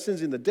teach you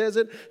lessons in the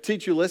desert,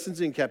 teach you lessons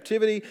in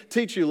captivity,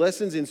 teach you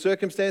lessons in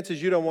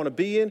circumstances you don't want to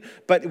be in.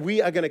 But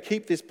we are going to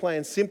keep this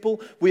plan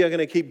simple. We are going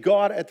to keep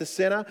God at the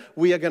center.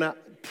 We are going to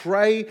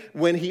pray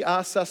when He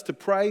asks us to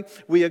pray.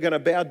 We are going to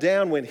bow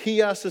down when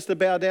He asks us to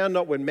bow down,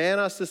 not when man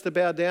asks us to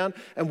bow down.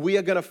 And we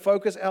are going to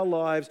focus our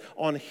lives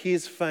on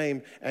His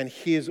fame and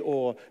His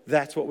awe.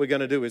 That's what we're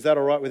going to do. Is that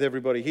all right with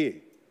everybody here?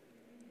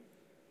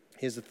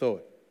 Here's the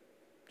thought,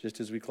 just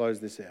as we close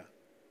this out.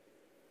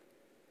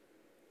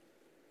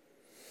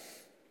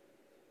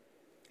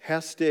 How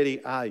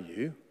steady are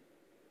you?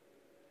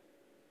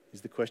 Is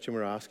the question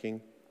we're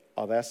asking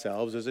of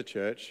ourselves as a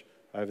church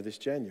over this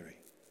January.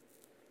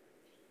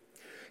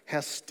 How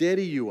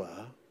steady you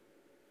are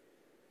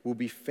will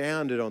be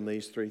founded on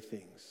these three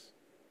things.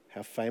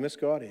 How famous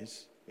God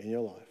is in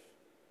your life.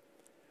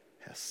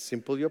 How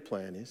simple your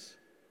plan is.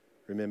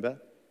 Remember,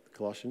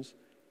 Colossians,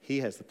 He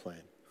has the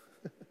plan.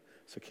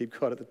 So keep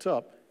God at the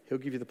top. He'll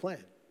give you the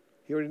plan.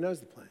 He already knows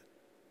the plan.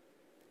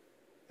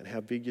 And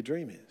how big your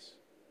dream is.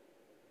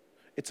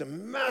 It's a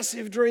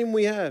massive dream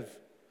we have.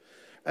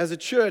 As a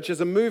church,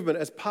 as a movement,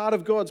 as part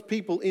of God's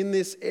people in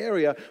this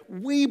area,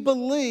 we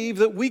believe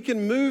that we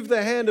can move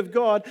the hand of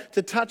God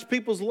to touch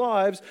people's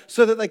lives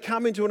so that they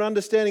come into an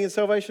understanding and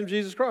salvation of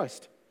Jesus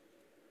Christ.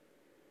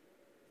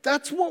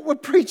 That's what we're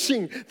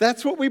preaching.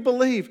 That's what we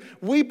believe.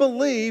 We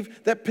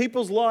believe that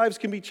people's lives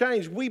can be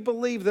changed. We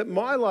believe that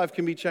my life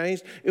can be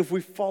changed if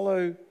we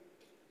follow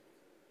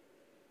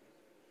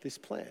this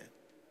plan.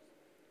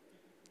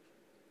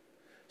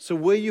 So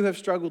where you have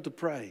struggled to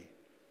pray,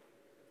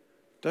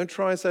 don't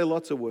try and say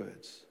lots of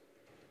words.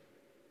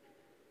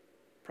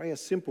 Pray a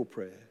simple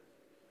prayer.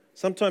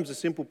 Sometimes a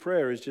simple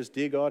prayer is just,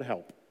 Dear God,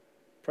 help.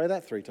 Pray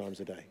that 3 times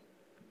a day.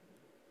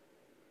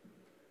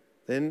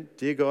 Then,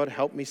 Dear God,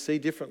 help me see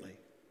differently.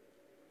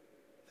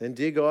 Then,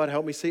 Dear God,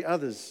 help me see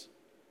others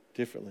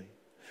differently.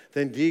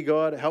 Then, Dear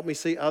God, help me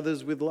see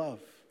others with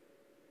love.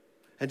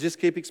 And just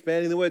keep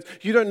expanding the words.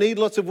 You don't need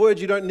lots of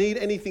words. You don't need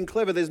anything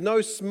clever. There's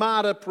no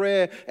smarter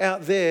prayer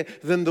out there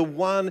than the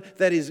one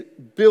that is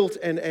built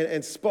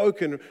and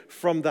spoken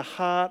from the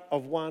heart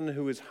of one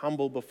who is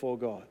humble before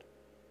God.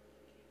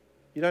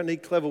 You don't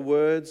need clever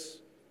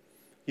words.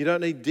 You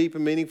don't need deep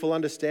and meaningful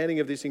understanding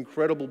of this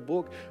incredible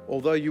book.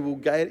 Although you will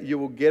get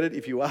it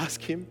if you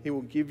ask Him. He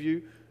will give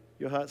you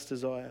your heart's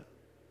desire.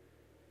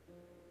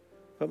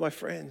 But my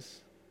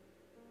friends,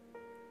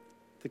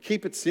 the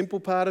keep it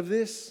simple part of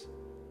this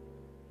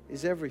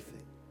is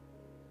everything.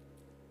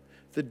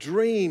 The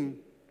dream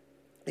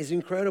is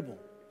incredible.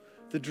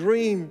 The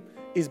dream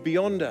is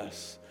beyond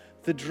us.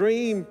 The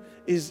dream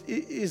is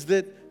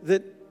that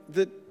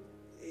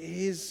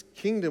His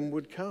kingdom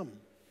would come.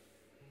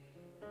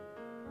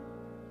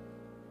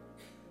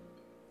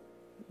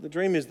 The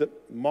dream is that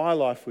my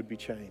life would be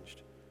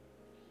changed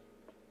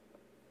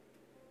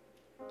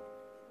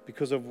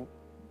because of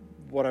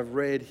what I've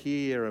read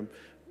here and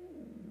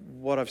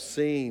what I've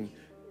seen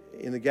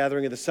in the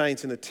gathering of the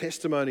saints and the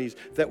testimonies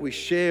that we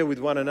share with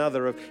one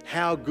another of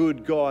how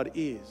good God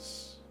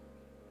is.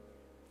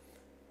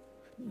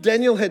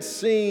 Daniel had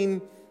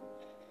seen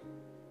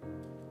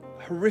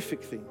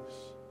horrific things.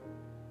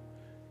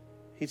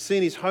 He'd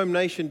seen his home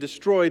nation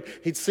destroyed.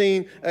 He'd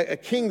seen a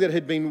king that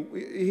had been,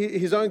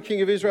 his own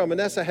king of Israel,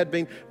 Manasseh, had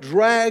been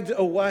dragged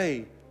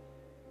away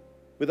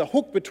with a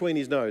hook between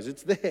his nose.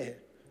 It's there.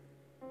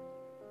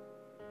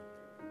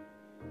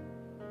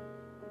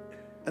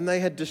 And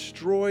they had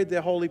destroyed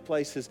their holy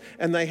places,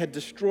 and they had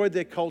destroyed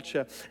their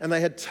culture, and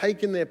they had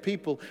taken their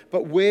people.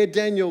 But where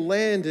Daniel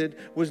landed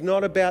was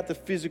not about the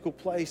physical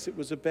place. It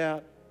was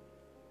about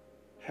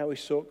how he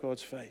sought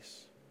God's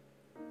face.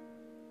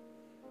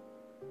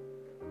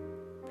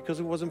 Because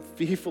he wasn't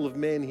fearful of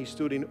men, he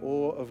stood in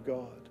awe of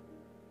God.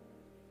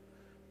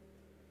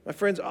 My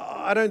friends,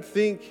 I don't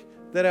think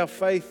that our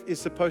faith is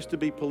supposed to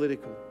be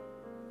political.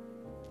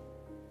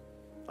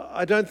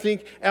 I don't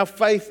think our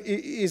faith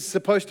is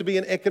supposed to be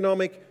an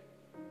economic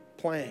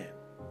plan.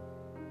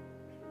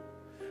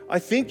 I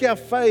think our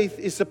faith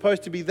is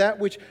supposed to be that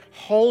which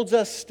holds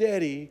us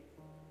steady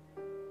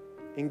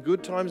in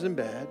good times and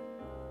bad,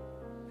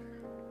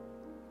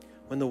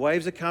 when the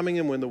waves are coming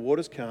and when the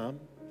water's calm,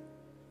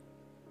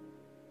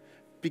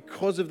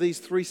 because of these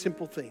three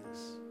simple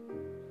things.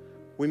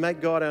 We make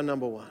God our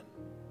number one.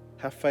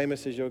 How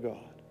famous is your God?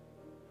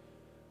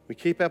 We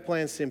keep our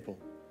plans simple.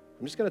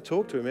 I'm just going to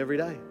talk to him every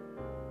day.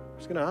 I'm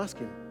just going to ask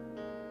him,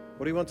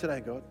 what do you want today,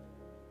 God?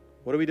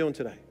 What are we doing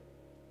today?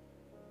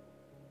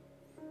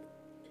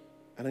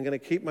 And I'm going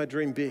to keep my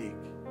dream big,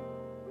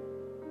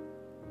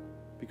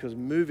 because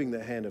moving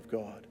the hand of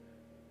God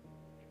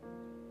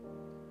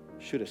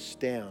should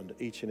astound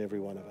each and every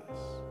one of us.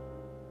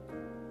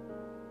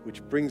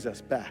 Which brings us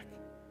back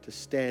to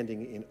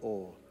standing in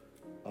awe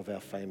of our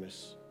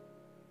famous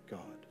God.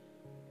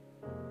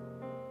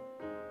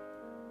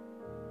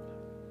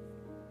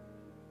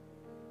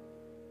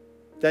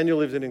 Daniel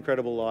lived an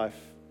incredible life.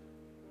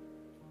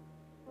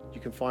 You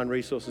can find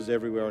resources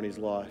everywhere on his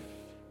life.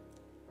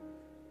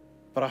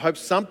 But I hope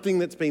something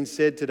that's been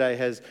said today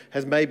has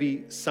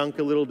maybe sunk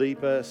a little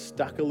deeper,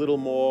 stuck a little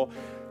more,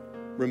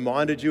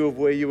 reminded you of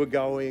where you were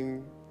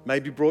going,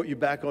 maybe brought you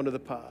back onto the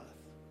path.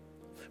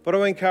 But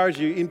I encourage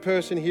you, in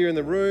person here in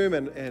the room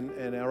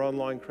and our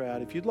online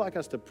crowd, if you'd like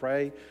us to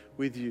pray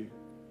with you,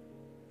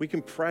 we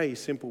can pray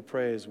simple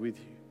prayers with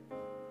you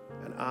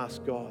and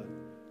ask God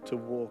to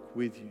walk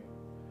with you.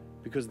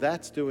 Because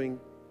that's doing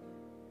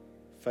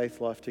faith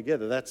life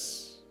together.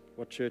 That's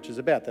what church is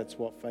about. That's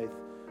what faith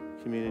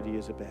community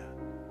is about.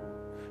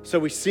 So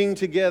we sing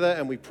together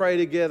and we pray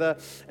together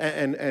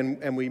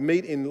and we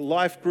meet in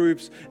life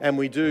groups and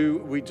we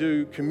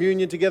do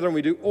communion together and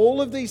we do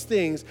all of these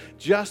things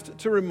just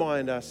to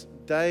remind us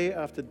day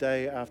after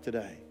day after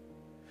day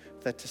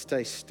that to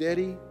stay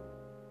steady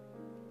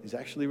is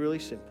actually really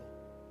simple.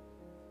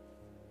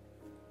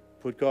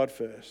 Put God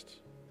first.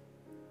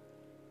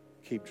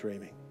 Keep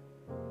dreaming.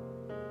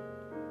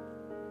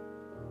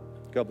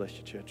 God bless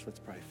you, church. Let's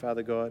pray.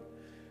 Father God,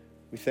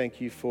 we thank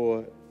you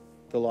for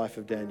the life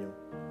of Daniel.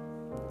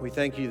 We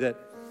thank you that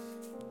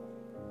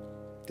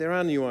there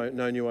are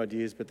no new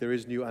ideas, but there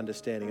is new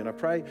understanding. And I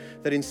pray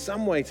that in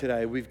some way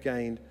today we've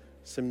gained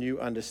some new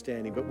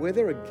understanding. But where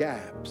there are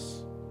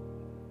gaps,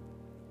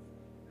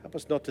 help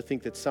us not to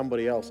think that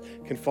somebody else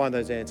can find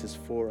those answers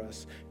for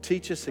us.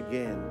 Teach us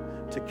again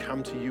to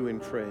come to you in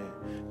prayer,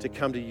 to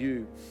come to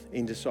you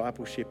in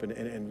discipleship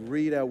and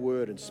read our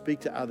word and speak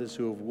to others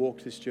who have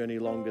walked this journey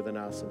longer than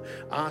us and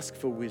ask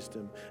for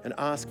wisdom and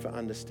ask for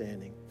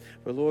understanding.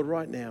 But Lord,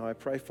 right now I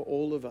pray for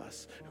all of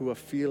us who are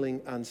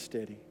feeling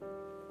unsteady.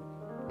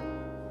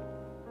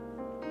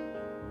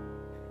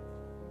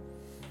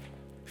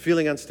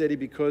 Feeling unsteady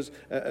because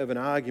of an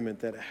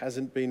argument that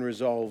hasn't been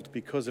resolved,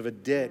 because of a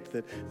debt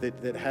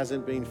that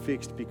hasn't been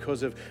fixed,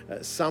 because of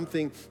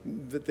something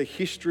that the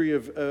history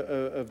of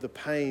the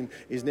pain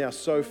is now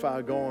so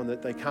far gone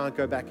that they can't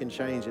go back and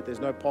change it. There's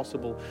no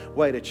possible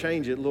way to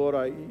change it.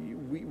 Lord,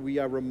 we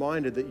are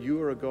reminded that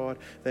you are a God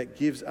that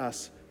gives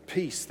us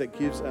peace, that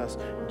gives us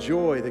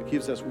joy, that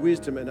gives us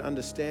wisdom and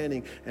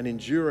understanding and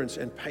endurance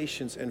and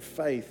patience and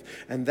faith.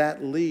 And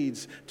that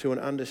leads to an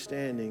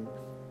understanding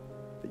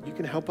that you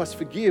can help us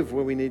forgive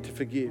where we need to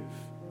forgive.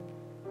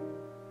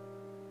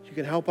 You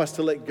can help us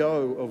to let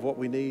go of what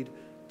we need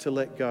to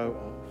let go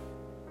of.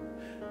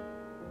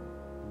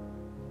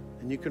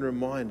 And you can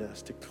remind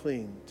us to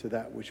cling to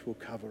that which will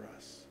cover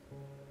us.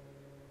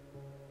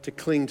 To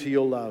cling to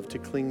your love, to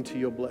cling to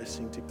your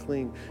blessing, to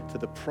cling to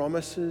the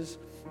promises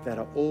that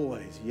are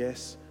always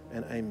yes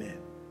and amen.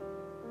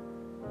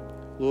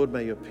 Lord,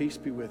 may your peace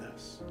be with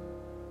us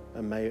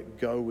and may it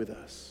go with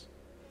us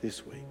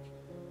this week.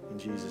 In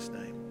Jesus'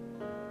 name.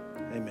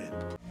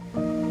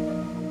 Amen.